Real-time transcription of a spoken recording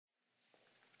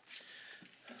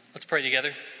pray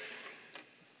together.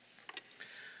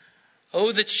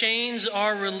 Oh, the chains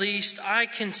are released. I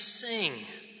can sing.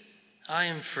 I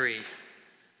am free.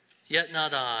 Yet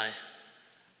not I,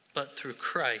 but through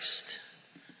Christ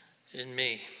in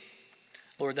me.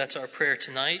 Lord, that's our prayer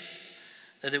tonight,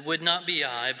 that it would not be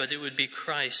I, but it would be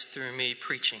Christ through me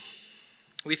preaching.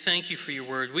 We thank you for your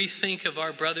word. We think of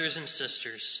our brothers and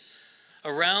sisters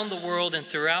around the world and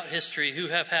throughout history who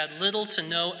have had little to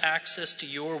no access to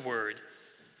your word.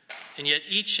 And yet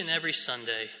each and every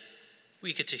Sunday,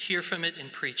 we get to hear from it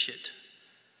and preach it.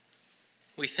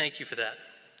 We thank you for that.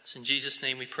 It's in Jesus'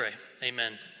 name we pray.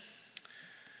 Amen.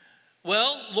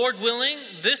 Well, Lord willing,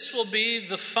 this will be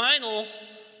the final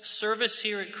service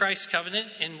here at Christ Covenant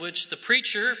in which the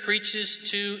preacher preaches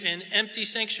to an empty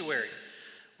sanctuary.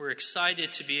 We're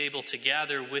excited to be able to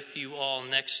gather with you all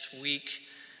next week,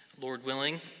 Lord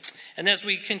willing. And as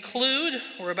we conclude,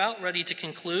 we're about ready to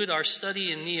conclude our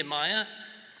study in Nehemiah.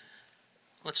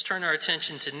 Let's turn our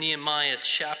attention to Nehemiah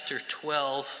chapter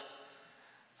 12.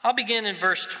 I'll begin in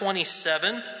verse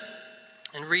 27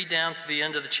 and read down to the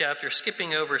end of the chapter,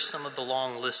 skipping over some of the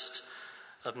long list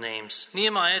of names.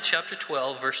 Nehemiah chapter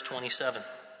 12, verse 27.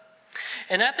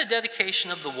 And at the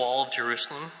dedication of the wall of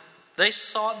Jerusalem, they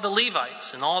sought the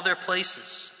Levites in all their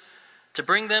places to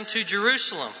bring them to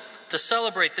Jerusalem to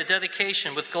celebrate the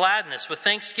dedication with gladness, with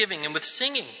thanksgiving, and with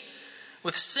singing,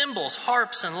 with cymbals,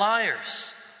 harps, and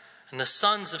lyres. And the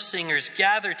sons of singers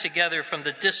gathered together from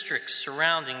the districts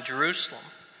surrounding Jerusalem.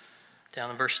 Down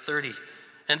in verse 30.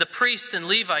 And the priests and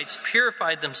Levites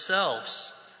purified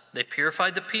themselves. They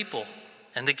purified the people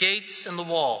and the gates and the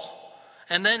wall.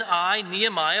 And then I,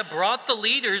 Nehemiah, brought the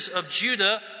leaders of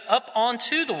Judah up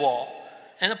onto the wall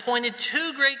and appointed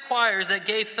 2 great choirs that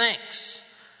gave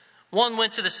thanks. One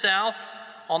went to the south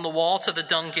on the wall to the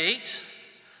dung gate,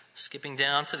 skipping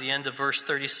down to the end of verse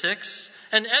 36.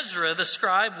 And Ezra the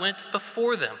scribe went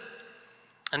before them.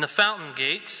 And the fountain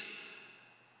gate,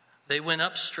 they went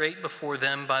up straight before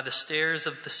them by the stairs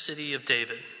of the city of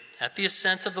David, at the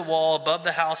ascent of the wall above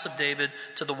the house of David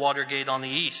to the water gate on the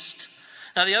east.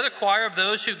 Now the other choir of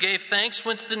those who gave thanks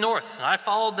went to the north, and I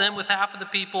followed them with half of the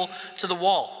people to the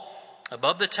wall,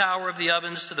 above the tower of the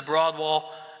ovens to the broad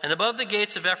wall, and above the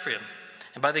gates of Ephraim,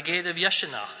 and by the gate of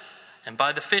Yeshanah, and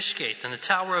by the fish gate, and the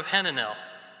tower of Hananel,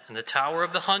 and the tower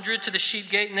of the 100 to the sheep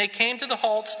gate, and they came to the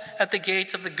halt at the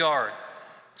gate of the guard.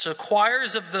 So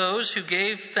choirs of those who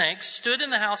gave thanks stood in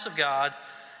the house of God,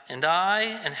 and I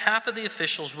and half of the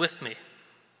officials with me.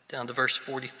 Down to verse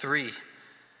 43.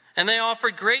 And they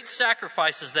offered great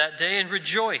sacrifices that day and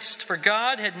rejoiced, for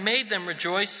God had made them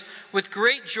rejoice with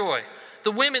great joy.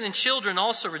 The women and children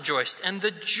also rejoiced, and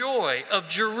the joy of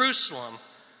Jerusalem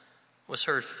was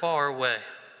heard far away.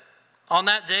 On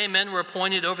that day, men were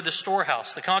appointed over the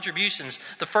storehouse, the contributions,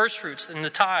 the firstfruits, and the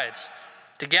tithes,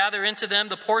 to gather into them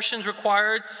the portions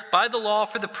required by the law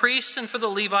for the priests and for the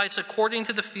Levites according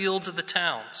to the fields of the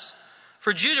towns.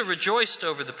 For Judah rejoiced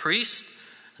over the priests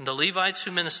and the Levites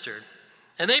who ministered.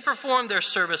 And they performed their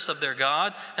service of their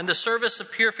God and the service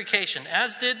of purification,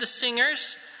 as did the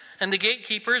singers and the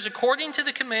gatekeepers, according to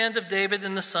the command of David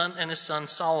and his son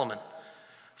Solomon.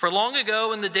 For long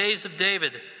ago, in the days of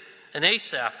David and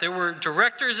Asaph, there were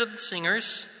directors of the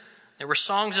singers. There were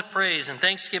songs of praise and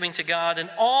thanksgiving to God, and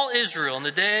all Israel in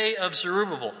the day of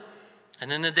Zerubbabel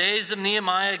and in the days of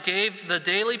Nehemiah gave the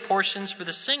daily portions for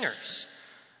the singers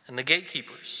and the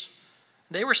gatekeepers.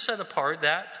 They were set apart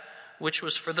that which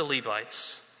was for the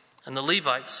Levites, and the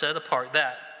Levites set apart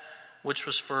that which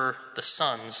was for the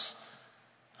sons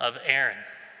of Aaron.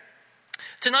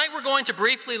 Tonight we're going to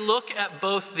briefly look at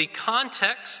both the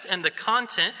context and the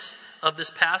content of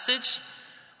this passage.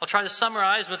 I'll try to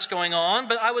summarize what's going on,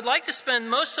 but I would like to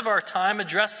spend most of our time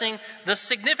addressing the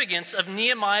significance of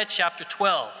Nehemiah chapter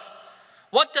 12.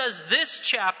 What does this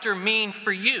chapter mean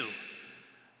for you?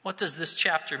 What does this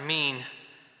chapter mean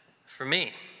for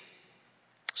me?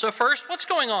 So first, what's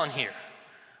going on here?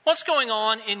 What's going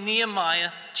on in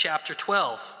Nehemiah chapter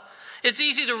 12? It's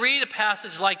easy to read a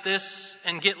passage like this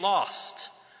and get lost.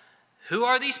 Who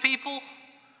are these people?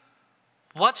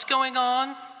 What's going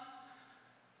on?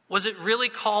 Was it really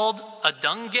called a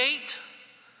dung gate?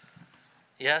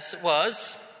 Yes, it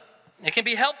was. It can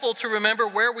be helpful to remember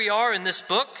where we are in this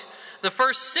book. The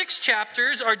first 6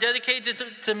 chapters are dedicated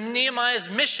to Nehemiah's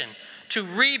mission to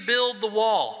rebuild the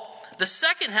wall. The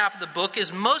second half of the book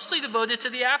is mostly devoted to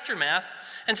the aftermath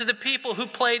and to the people who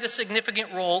played a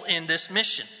significant role in this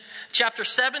mission. Chapter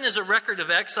 7 is a record of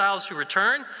exiles who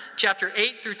return. Chapter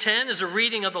 8 through 10 is a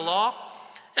reading of the law.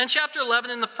 And chapter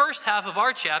 11 and the first half of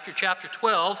our chapter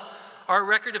 12, are a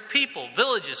record of people,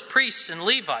 villages, priests, and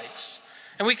Levites.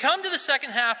 And we come to the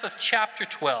second half of chapter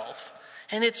 12.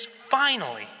 And it's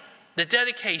finally the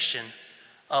dedication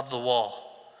of the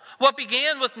wall. What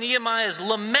began with Nehemiah's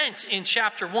lament in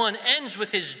chapter 1 ends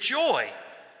with his joy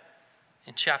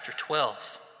in chapter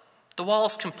 12. The wall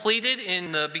is completed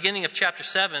in the beginning of chapter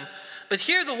 7, but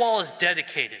here the wall is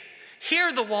dedicated.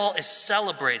 Here the wall is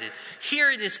celebrated. Here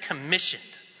it is commissioned.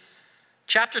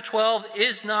 Chapter 12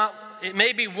 it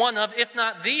may be one of, if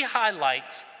not the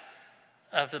highlight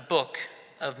of the book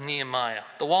of Nehemiah.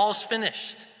 The wall is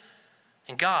finished,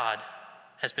 and God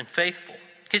has been faithful.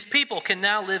 His people can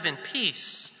now live in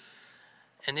peace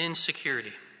and in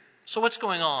security. So what's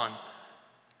going on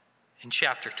in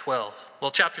chapter 12? Well,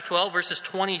 chapter 12, verses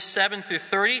 27 through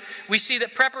 30, we see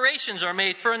that preparations are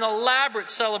made for an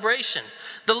elaborate celebration.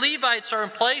 The Levites are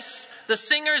in place. The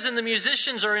singers and the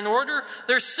musicians are in order.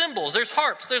 There's cymbals, there's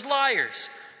harps, there's lyres.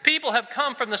 People have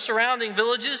come from the surrounding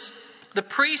villages. The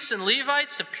priests and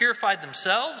Levites have purified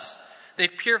themselves.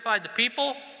 They've purified the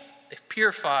people. They've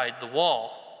purified the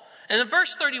wall. And in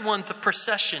verse 31, the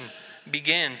procession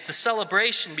begins. The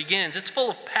celebration begins. It's full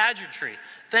of pageantry,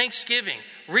 thanksgiving,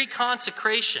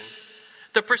 reconsecration.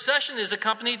 The procession is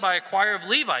accompanied by a choir of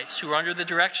Levites who are under the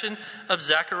direction of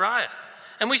Zechariah.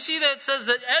 And we see that it says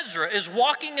that Ezra is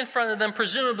walking in front of them,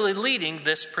 presumably leading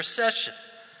this procession.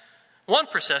 One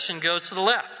procession goes to the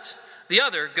left. The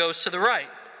other goes to the right.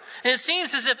 And it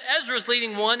seems as if Ezra is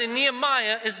leading one and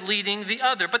Nehemiah is leading the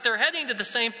other. But they're heading to the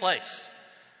same place.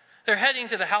 They're heading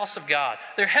to the house of God.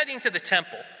 They're heading to the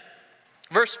temple.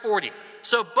 Verse 40.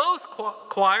 So both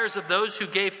choirs of those who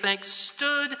gave thanks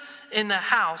stood in the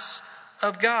house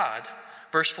of God.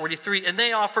 Verse 43. And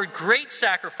they offered great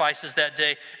sacrifices that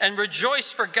day and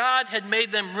rejoiced, for God had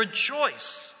made them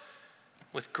rejoice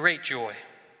with great joy.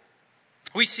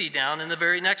 We see down in the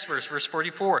very next verse, verse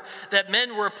 44, that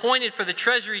men were appointed for the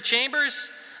treasury chambers.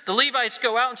 The Levites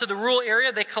go out into the rural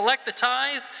area. They collect the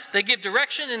tithe. They give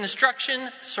direction and instruction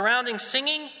surrounding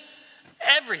singing.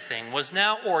 Everything was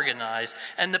now organized,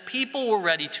 and the people were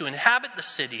ready to inhabit the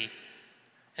city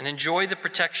and enjoy the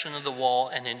protection of the wall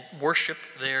and worship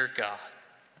their God.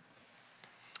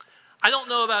 I don't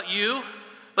know about you,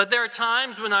 but there are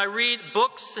times when I read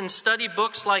books and study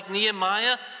books like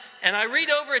Nehemiah, and I read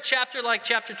over a chapter like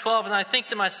chapter 12, and I think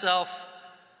to myself,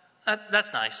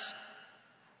 that's nice.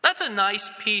 That's a nice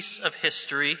piece of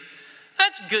history.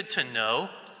 That's good to know.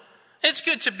 It's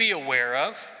good to be aware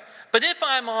of. But if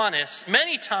I'm honest,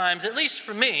 many times, at least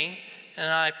for me, and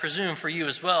I presume for you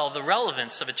as well, the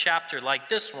relevance of a chapter like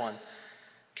this one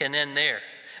can end there.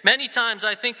 Many times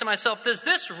I think to myself, does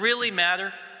this really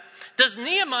matter? Does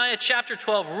Nehemiah chapter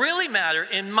 12 really matter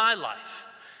in my life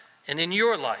and in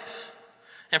your life?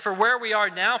 And for where we are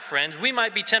now, friends, we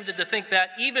might be tempted to think that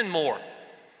even more.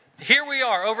 Here we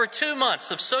are, over 2 months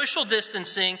of social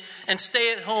distancing and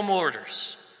stay-at-home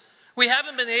orders. We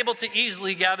haven't been able to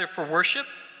easily gather for worship.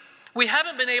 We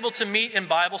haven't been able to meet in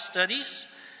Bible studies.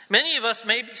 Many of us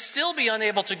may still be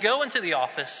unable to go into the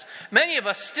office. Many of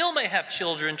us still may have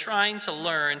children trying to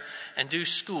learn and do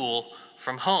school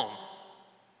from home.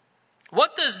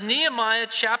 What does Nehemiah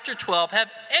chapter 12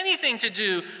 have anything to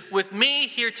do with me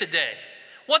here today?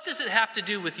 What does it have to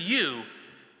do with you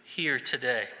here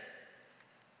today?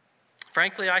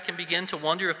 Frankly, I can begin to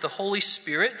wonder if the Holy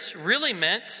Spirit really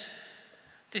meant,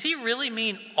 did he really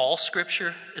mean all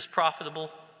Scripture is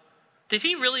profitable? Did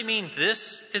he really mean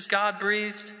this is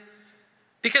God-breathed?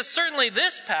 Because certainly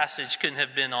this passage couldn't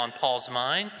have been on Paul's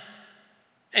mind.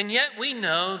 And yet we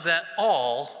know that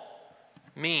all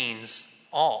means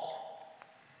all.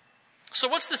 So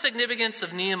what's the significance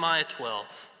of Nehemiah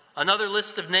 12? Another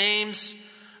list of names,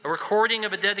 a recording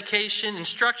of a dedication,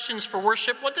 instructions for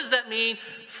worship. What does that mean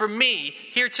for me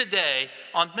here today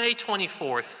on May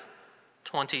 24th,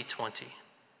 2020?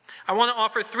 I want to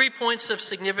offer 3 points of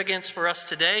significance for us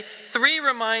today, 3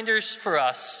 reminders for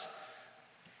us.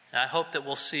 And I hope that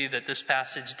we'll see that this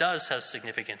passage does have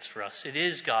significance for us. It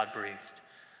is God-breathed.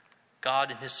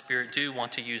 God and His Spirit do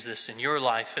want to use this in your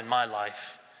life and my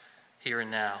life here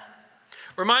and now.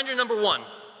 Reminder number 1,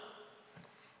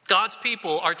 God's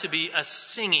people are to be a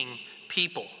singing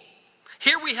people.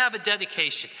 Here we have a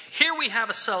dedication. Here we have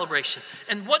a celebration.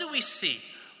 And what do we see?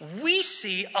 We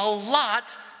see a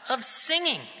lot of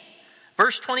singing.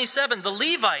 Verse 27, the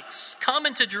Levites come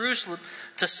into Jerusalem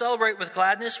to celebrate with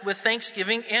gladness, with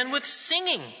thanksgiving, and with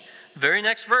singing. Very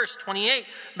next verse, 28,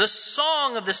 the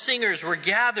song of the singers were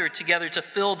gathered together to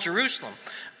fill Jerusalem.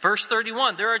 Verse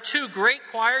 31, there are 2 great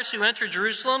choirs who enter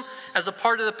Jerusalem as a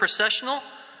part of the processional.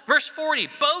 Verse 40,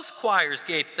 both choirs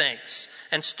gave thanks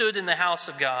and stood in the house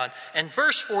of God. And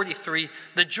verse 43,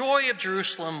 the joy of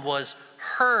Jerusalem was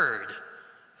heard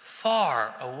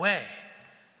far away.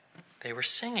 They were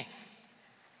singing.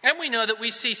 And we know that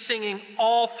we see singing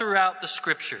all throughout the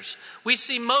scriptures. We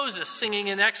see Moses singing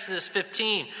in Exodus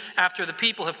 15 after the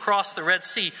people have crossed the Red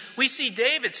Sea. We see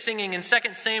David singing in 2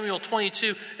 Samuel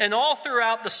 22 and all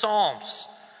throughout the Psalms.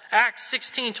 Acts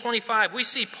 16:25, we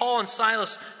see Paul and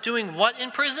Silas doing what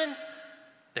in prison?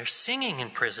 They're singing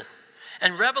in prison.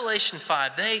 And Revelation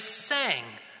 5, they sang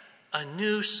a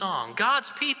new song.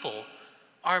 God's people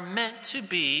are meant to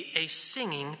be a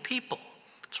singing people.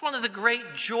 It's one of the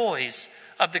great joys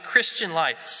of the Christian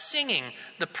life, singing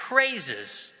the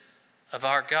praises of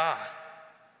our God.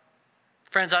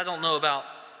 Friends, I don't know about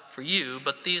for you,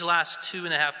 but these last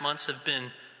 2.5 months have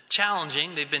been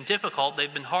challenging. They've been difficult.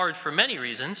 They've been hard for many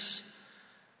reasons.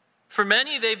 For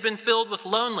many, they've been filled with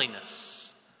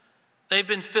loneliness. They've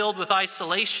been filled with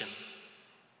isolation,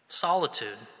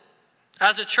 solitude.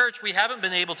 As a church, we haven't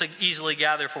been able to easily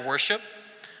gather for worship.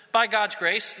 By God's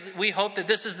grace, we hope that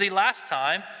this is the last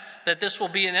time that this will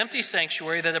be an empty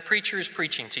sanctuary that a preacher is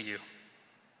preaching to you.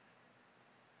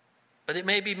 But it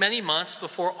may be many months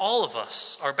before all of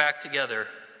us are back together.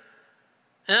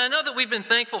 And I know that we've been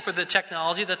thankful for the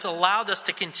technology that's allowed us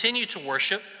to continue to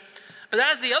worship. But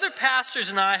as the other pastors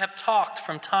and I have talked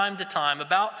from time to time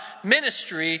about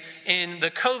ministry in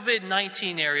the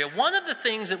COVID-19 area, one of the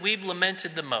things that we've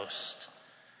lamented the most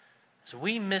is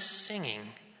we miss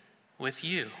singing with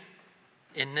you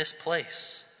in this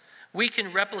place. We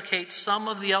can replicate some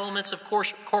of the elements of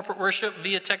corporate worship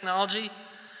via technology,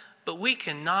 but we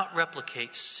cannot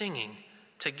replicate singing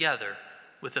together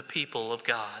with the people of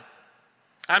God.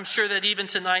 I'm sure that even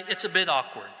tonight it's a bit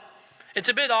awkward. It's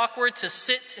a bit awkward to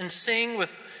sit and sing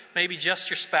with maybe just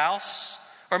your spouse,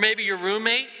 or maybe your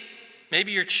roommate,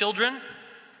 maybe your children,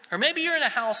 or maybe you're in a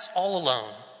house all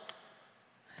alone.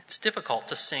 It's difficult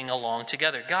to sing along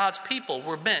together. God's people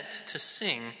were meant to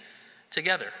sing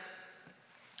together.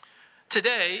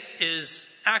 Today is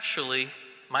actually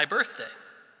my birthday.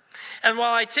 And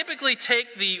while I typically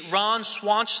take the Ron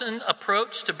Swanson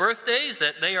approach to birthdays,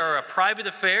 that they are a private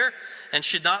affair and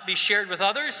should not be shared with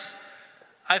others,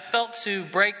 I felt to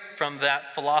break from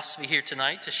that philosophy here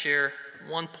tonight to share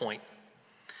one point.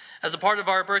 As a part of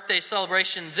our birthday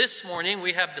celebration this morning,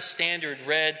 we have the standard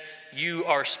red "You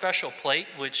Are Special" plate,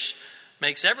 which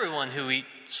makes everyone who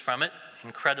eats from it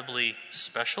incredibly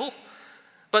special.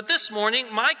 But this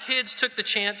morning, my kids took the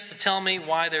chance to tell me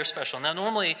why they're special. Now,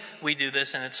 normally we do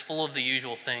this, and it's full of the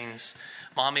usual things.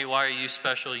 Mommy, why are you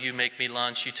special? You make me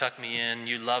lunch. You tuck me in.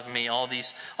 You love me. All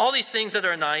these things that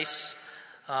are nice,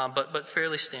 but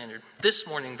fairly standard. This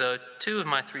morning, though, 2 of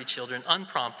my 3 children,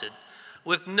 unprompted,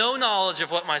 with no knowledge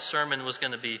of what my sermon was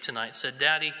going to be tonight, said,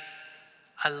 "Daddy,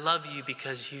 I love you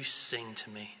because you sing to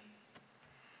me.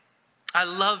 I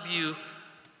love you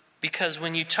because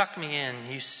when you tuck me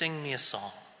in, you sing me a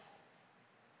song."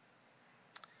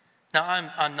 Now,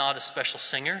 I'm not a special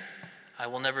singer. I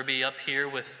will never be up here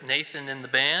with Nathan in the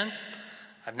band.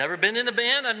 I've never been in a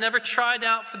band. I've never tried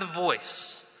out for the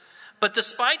voice. But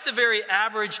despite the very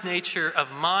average nature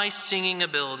of my singing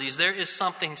abilities, there is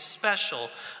something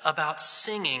special about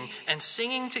singing and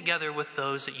singing together with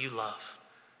those that you love,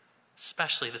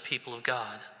 especially the people of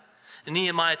God. And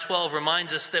Nehemiah 12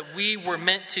 reminds us that we were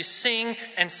meant to sing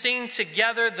and sing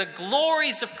together the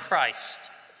glories of Christ.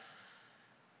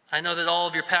 I know that all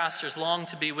of your pastors long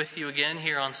to be with you again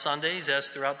here on Sundays as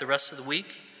throughout the rest of the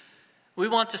week. We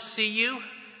want to see you.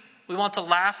 We want to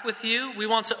laugh with you. We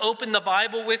want to open the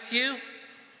Bible with you.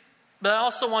 But I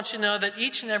also want you to know that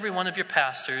each and every one of your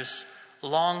pastors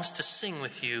longs to sing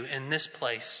with you in this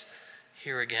place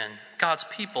here again. God's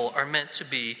people are meant to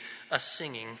be a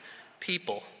singing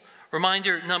people.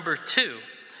 Reminder number 2,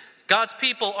 God's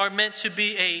people are meant to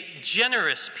be a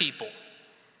generous people.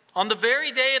 On the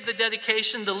very day of the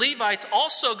dedication, the Levites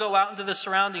also go out into the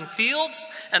surrounding fields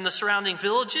and the surrounding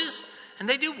villages, and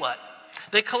they do what?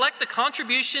 They collect the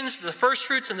contributions, the first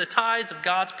fruits, and the tithes of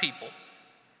God's people.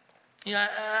 You know,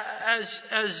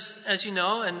 as you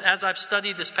know, and as I've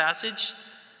studied this passage,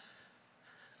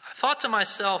 I thought to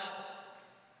myself,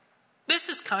 this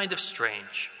is kind of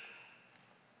strange.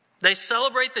 They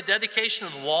celebrate the dedication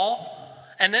of the wall,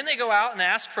 and then they go out and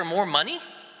ask for more money?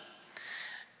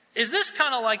 Is this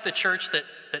kind of like the church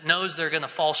that knows they're going to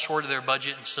fall short of their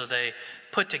budget, and so they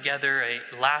put together a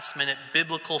last-minute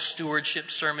biblical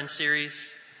stewardship sermon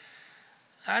series?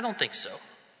 I don't think so.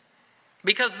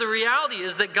 Because the reality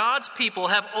is that God's people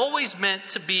have always meant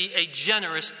to be a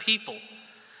generous people.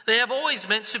 They have always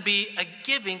meant to be a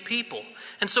giving people.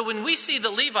 And so when we see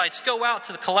the Levites go out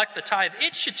to collect the tithe,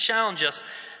 it should challenge us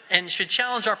and should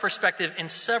challenge our perspective in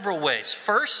several ways.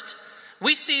 First,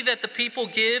 we see that the people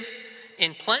give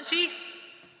in plenty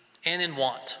and in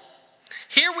want.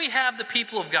 Here we have the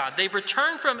people of God. They've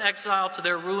returned from exile to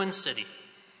their ruined city.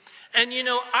 And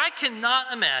I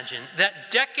cannot imagine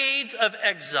that decades of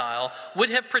exile would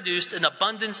have produced an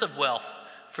abundance of wealth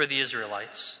for the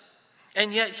Israelites.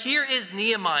 And yet here is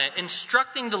Nehemiah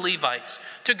instructing the Levites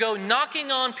to go knocking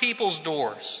on people's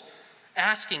doors,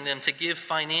 asking them to give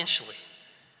financially.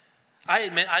 I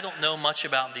admit I don't know much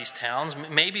about these towns.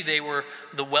 Maybe they were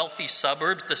the wealthy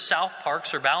suburbs, the South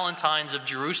Parks or Valentines of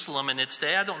Jerusalem in its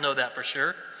day. I don't know that for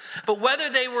sure. But whether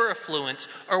they were affluent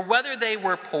or whether they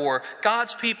were poor,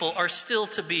 God's people are still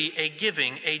to be a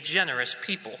giving, a generous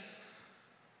people.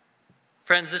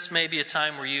 Friends, this may be a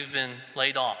time where you've been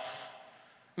laid off.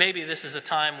 Maybe this is a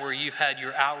time where you've had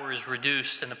your hours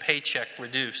reduced and a paycheck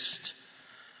reduced.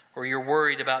 Or you're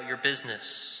worried about your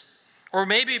business. Or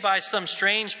maybe by some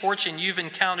strange fortune you've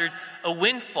encountered a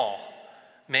windfall.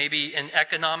 Maybe an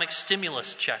economic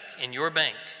stimulus check in your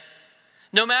bank.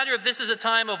 No matter if this is a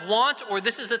time of want or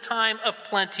this is a time of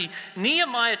plenty,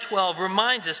 Nehemiah 12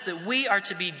 reminds us that we are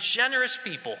to be generous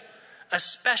people,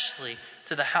 especially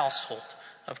to the household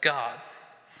of God.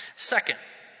 Second,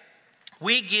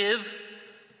 we give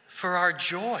for our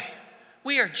joy.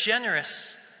 We are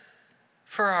generous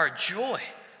for our joy.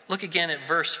 Look again at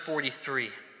verse 43.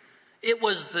 It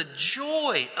was the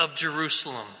joy of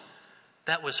Jerusalem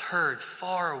that was heard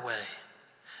far away.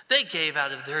 They gave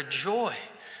out of their joy.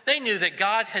 They knew that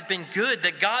God had been good,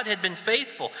 that God had been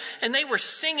faithful. And they were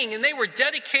singing and they were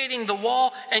dedicating the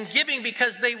wall and giving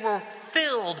because they were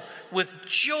filled with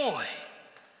joy.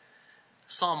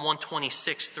 Psalm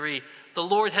 126:3, the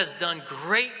Lord has done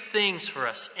great things for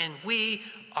us and we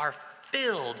are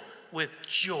filled with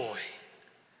joy.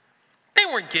 They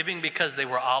weren't giving because they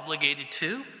were obligated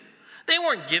to. They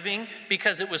weren't giving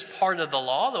because it was part of the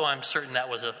law, though I'm certain that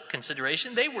was a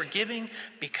consideration. They were giving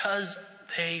because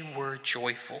they were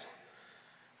joyful.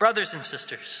 Brothers and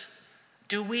sisters,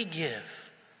 do we give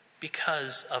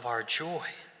because of our joy?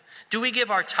 Do we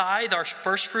give our tithe, our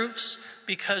first fruits,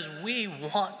 because we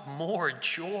want more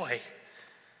joy?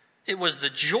 It was the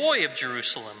joy of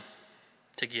Jerusalem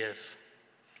to give.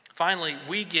 Finally,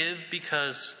 we give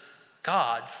because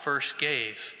God first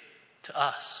gave to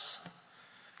us.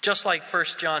 Just like 1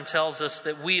 John tells us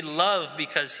that we love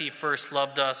because he first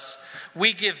loved us,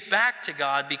 we give back to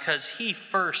God because he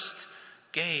first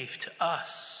gave to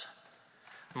us.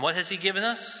 And what has he given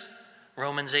us?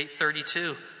 Romans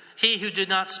 8:32. He who did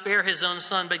not spare his own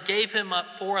son, but gave him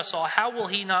up for us all, how will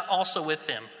he not also with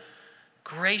him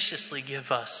graciously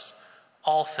give us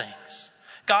all things?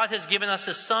 God has given us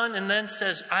his son and then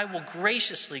says, I will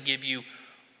graciously give you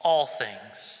all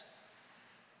things.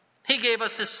 He gave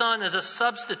us his son as a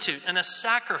substitute and a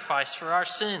sacrifice for our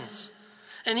sins.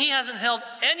 And he hasn't held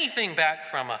anything back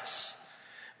from us.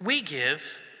 We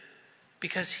give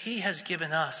because he has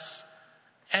given us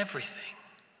everything.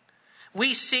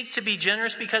 We seek to be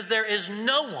generous because there is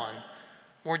no one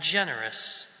more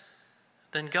generous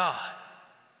than God.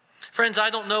 Friends, I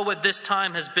don't know what this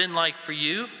time has been like for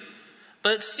you,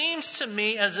 but it seems to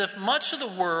me as if much of the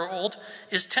world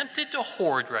is tempted to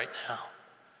hoard right now.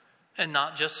 And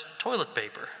not just toilet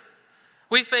paper.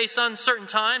 We face uncertain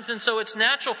times, and so it's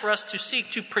natural for us to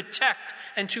seek to protect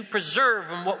and to preserve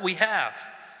what we have.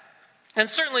 And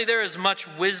certainly there is much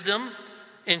wisdom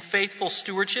in faithful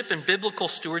stewardship and biblical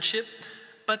stewardship,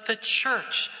 but the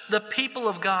church, the people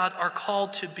of God, are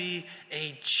called to be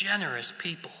a generous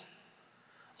people.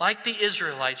 Like the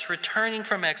Israelites returning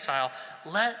from exile,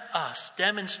 let us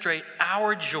demonstrate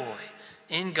our joy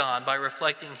in God by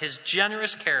reflecting his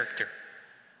generous character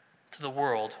to the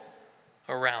world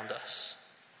around us.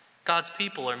 God's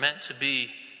people are meant to be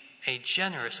a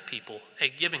generous people, a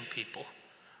giving people.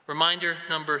 Reminder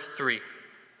number 3.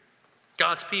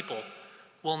 God's people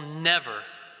will never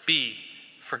be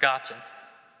forgotten.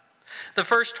 The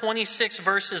first 26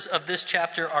 verses of this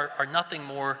chapter are nothing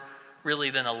more really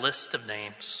than a list of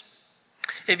names.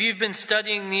 If you've been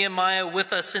studying Nehemiah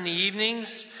with us in the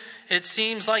evenings, it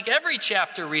seems like every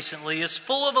chapter recently is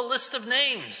full of a list of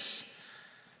names.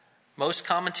 Most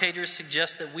commentators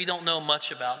suggest that we don't know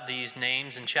much about these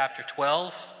names in chapter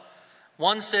 12.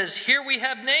 One says, here we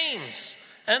have names,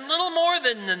 and little more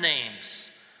than the names.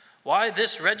 Why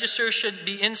this register should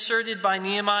be inserted by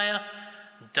Nehemiah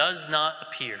does not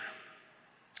appear.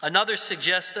 Another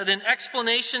suggests that an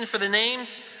explanation for the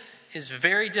names is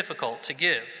very difficult to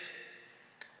give.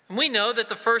 And we know that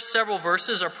the first several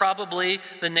verses are probably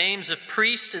the names of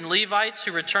priests and Levites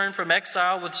who returned from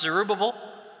exile with Zerubbabel.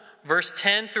 Verse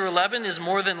 10 through 11 is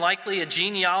more than likely a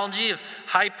genealogy of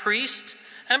high priest.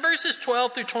 And verses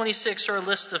 12 through 26 are a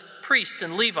list of priests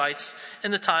and Levites in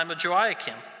the time of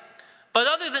Joachim. But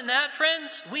other than that,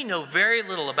 friends, we know very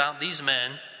little about these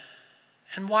men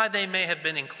and why they may have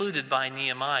been included by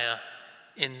Nehemiah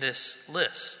in this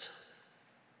list.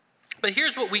 But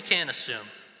here's what we can assume.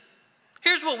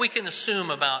 Here's what we can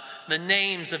assume about the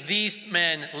names of these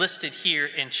men listed here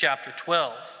in chapter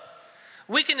 12.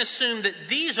 We can assume that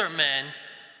these are men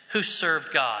who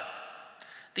served God.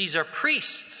 These are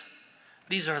priests.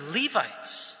 These are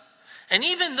Levites. And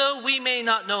even though we may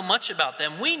not know much about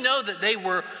them, we know that they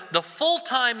were the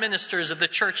full-time ministers of the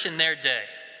church in their day.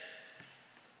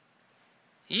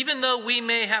 Even though we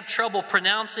may have trouble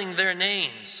pronouncing their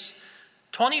names,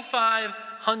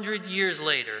 2,500 years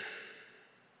later,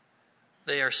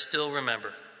 they are still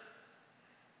remembered.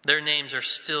 Their names are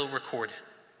still recorded.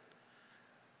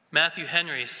 Matthew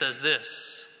Henry says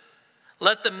this: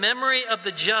 "Let the memory of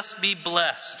the just be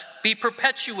blessed, be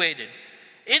perpetuated.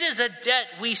 It is a debt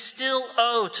we still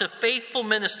owe to faithful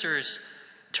ministers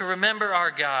to remember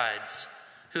our guides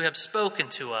who have spoken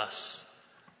to us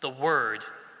the word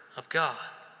of God."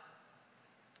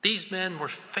 These men were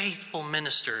faithful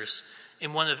ministers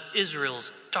in one of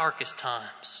Israel's darkest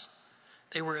times.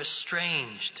 They were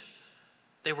estranged.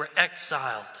 They were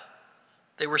exiled.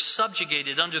 They were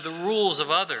subjugated under the rules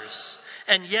of others.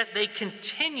 And yet they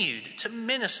continued to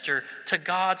minister to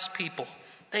God's people.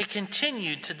 They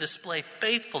continued to display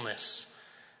faithfulness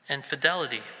and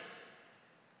fidelity.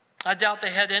 I doubt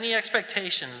they had any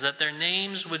expectations that their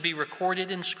names would be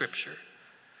recorded in Scripture.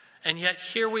 And yet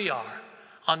here we are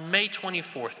on May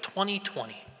 24th,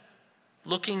 2020,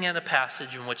 looking at a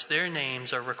passage in which their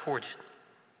names are recorded.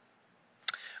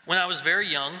 When I was very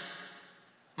young,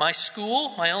 my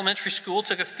elementary school,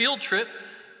 took a field trip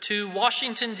to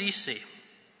Washington, D.C.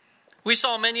 We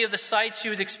saw many of the sights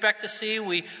you would expect to see.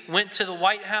 We went to the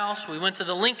White House. We went to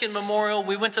the Lincoln Memorial.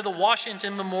 We went to the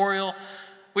Washington Memorial.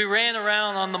 We ran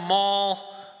around on the mall.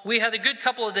 We had a good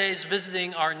couple of days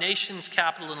visiting our nation's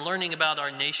capital and learning about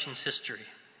our nation's history.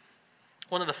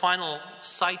 One of the final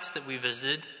sites that we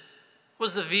visited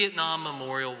was the Vietnam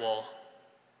Memorial Wall.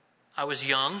 I was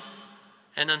young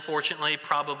and unfortunately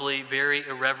probably very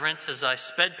irreverent as I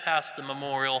sped past the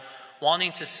memorial,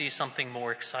 wanting to see something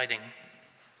more exciting.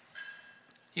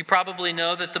 You probably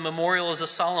know that the memorial is a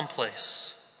solemn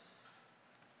place.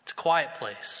 It's a quiet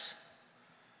place.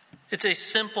 It's a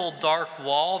simple, dark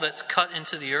wall that's cut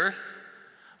into the earth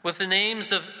with the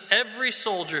names of every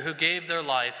soldier who gave their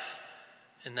life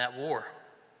in that war.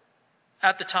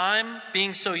 At the time,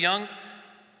 being so young,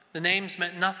 the names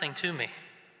meant nothing to me.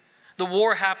 The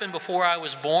war happened before I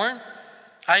was born.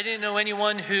 I didn't know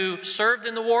anyone who served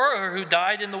in the war or who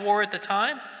died in the war at the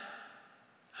time.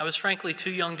 I was frankly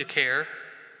too young to care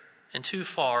and too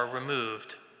far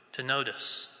removed to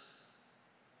notice.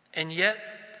 And yet,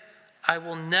 I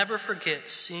will never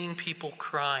forget seeing people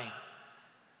crying,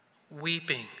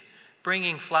 weeping,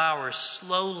 bringing flowers,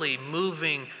 slowly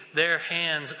moving their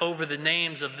hands over the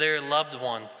names of their loved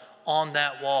ones on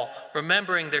that wall,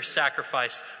 remembering their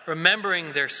sacrifice,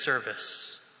 remembering their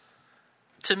service.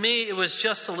 To me, it was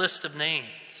just a list of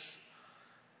names.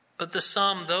 But the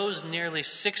sum, those nearly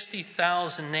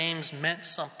 60,000 names, meant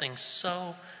something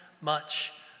so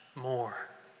much more.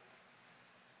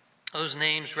 Those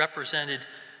names represented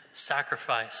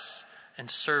sacrifice and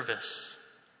service.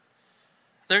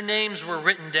 Their names were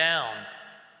written down.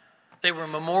 They were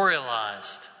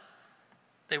memorialized.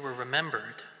 They were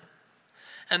remembered.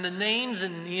 And the names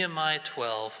in Nehemiah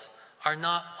 12 are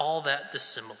not all that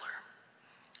dissimilar.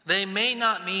 They may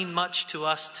not mean much to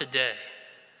us today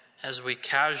as we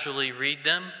casually read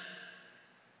them,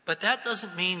 but that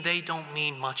doesn't mean they don't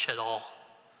mean much at all.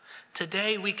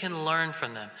 Today we can learn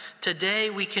from them. Today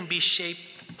we can be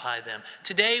shaped by them.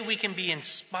 Today we can be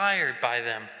inspired by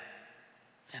them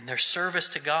and their service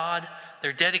to God,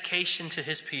 their dedication to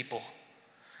His people.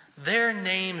 Their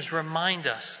names remind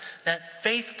us that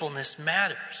faithfulness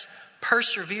matters,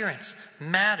 perseverance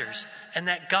matters, and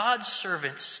that God's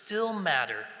servants still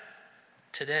matter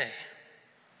today.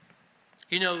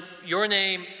 You know, your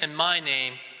name and my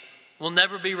name will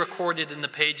never be recorded in the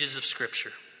pages of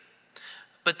Scripture.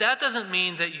 But that doesn't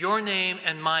mean that your name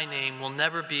and my name will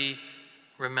never be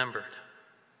remembered.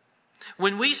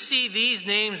 When we see these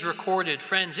names recorded,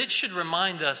 friends, it should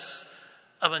remind us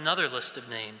of another list of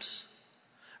names.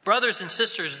 Brothers and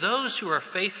sisters, those who are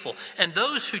faithful and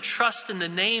those who trust in the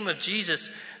name of Jesus,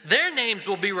 their names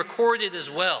will be recorded as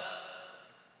well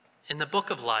in the book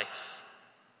of life.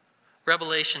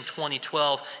 Revelation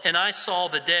 20:12, "And I saw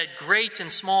the dead, great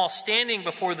and small, standing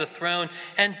before the throne,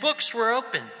 and books were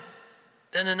opened.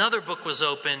 Then another book was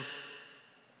opened,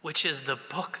 which is the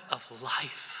book of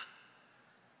life."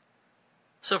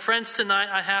 So friends, tonight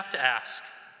I have to ask,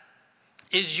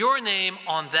 is your name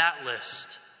on that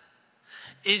list?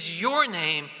 Is your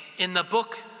name in the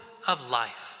book of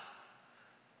life.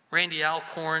 Randy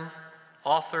Alcorn,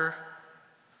 author,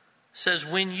 says,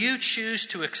 when you choose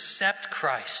to accept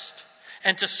Christ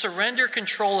and to surrender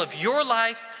control of your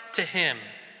life to him,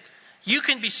 you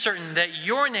can be certain that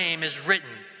your name is written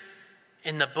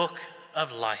in the book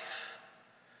of life.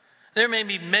 There may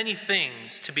be many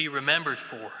things to be remembered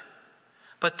for,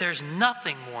 but there's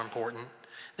nothing more important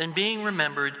than being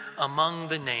remembered among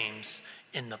the names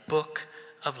in the book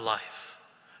of life.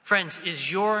 Friends,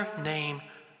 is your name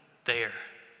there?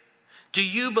 Do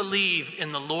you believe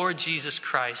in the Lord Jesus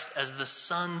Christ as the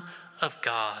Son of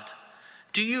God?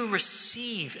 Do you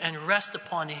receive and rest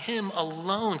upon him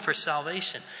alone for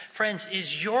salvation? Friends,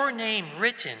 is your name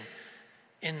written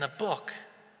in the book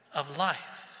of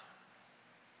life?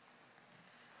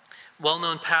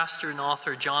 Well-known pastor and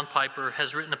author John Piper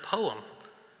has written a poem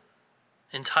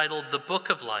entitled The Book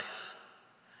of Life.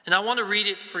 And I want to read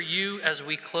it for you as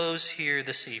we close here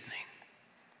this evening.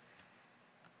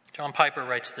 John Piper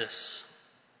writes this: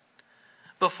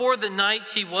 before the night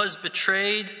he was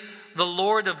betrayed, the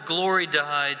Lord of glory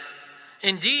died.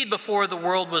 Indeed, before the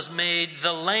world was made,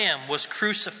 the Lamb was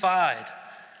crucified.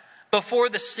 Before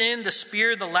the sin, the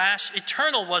spear, the lash,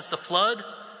 eternal was the flood.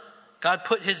 God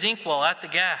put his inkwell at the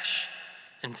gash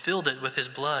and filled it with his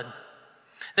blood.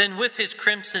 Then with his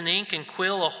crimson ink and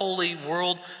quill a holy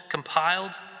world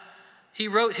compiled, he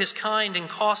wrote his kind and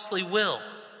costly will,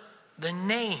 the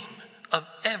name of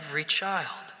every child.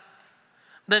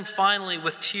 Then finally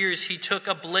with tears he took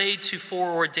a blade to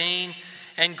foreordain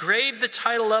and graved the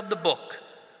title of the book,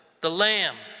 the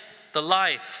Lamb, the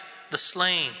Life, the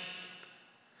Slain.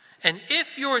 And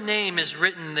if your name is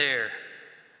written there,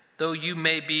 though you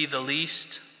may be the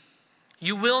least,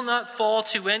 you will not fall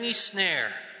to any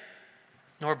snare,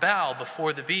 nor bow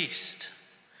before the beast.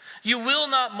 You will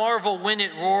not marvel when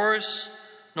it roars,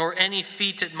 nor any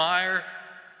feat admire,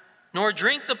 nor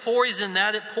drink the poison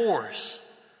that it pours,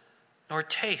 nor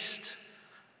taste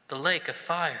the lake of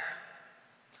fire.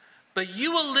 But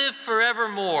you will live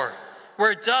forevermore,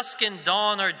 where dusk and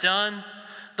dawn are done.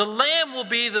 The Lamb will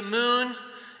be the moon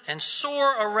and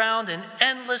soar around an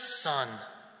endless sun.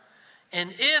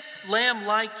 And if,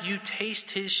 lamb-like, you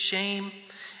taste his shame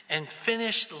and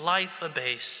finished life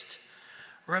abased,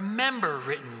 remember,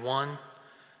 written one,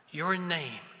 your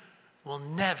name will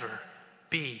never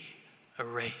be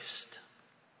erased.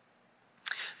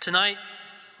 Tonight,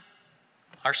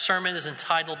 our sermon is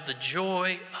entitled The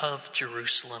Joy of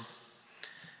Jerusalem.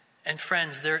 And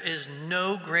friends, there is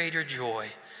no greater joy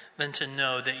than to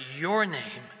know that your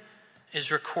name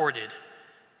is recorded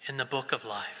in the book of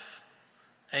life.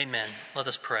 Amen. Let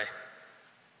us pray.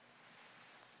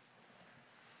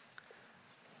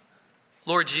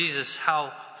 Lord Jesus,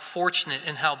 how fortunate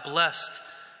and how blessed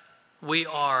we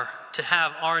are to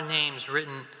have our names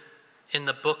written in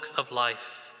the book of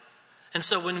life. And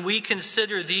so when we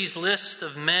consider these lists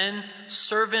of men,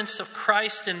 servants of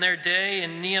Christ in their day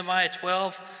in Nehemiah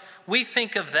 12, we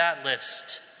think of that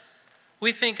list.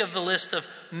 We think of the list of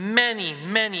many,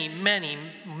 many, many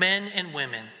men and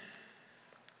women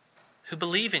who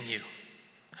believe in you,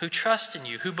 who trust in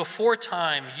you, who before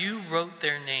time you wrote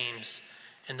their names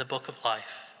in the book of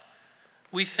life.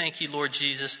 We thank you, Lord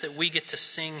Jesus, that we get to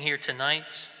sing here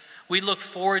tonight. We look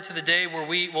forward to the day where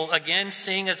we will again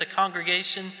sing as a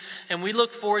congregation, and we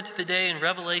look forward to the day in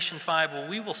Revelation 5 where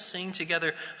we will sing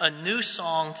together a new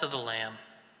song to the Lamb.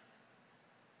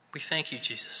 We thank you,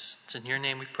 Jesus. It's in your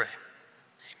name we pray.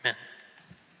 Amen.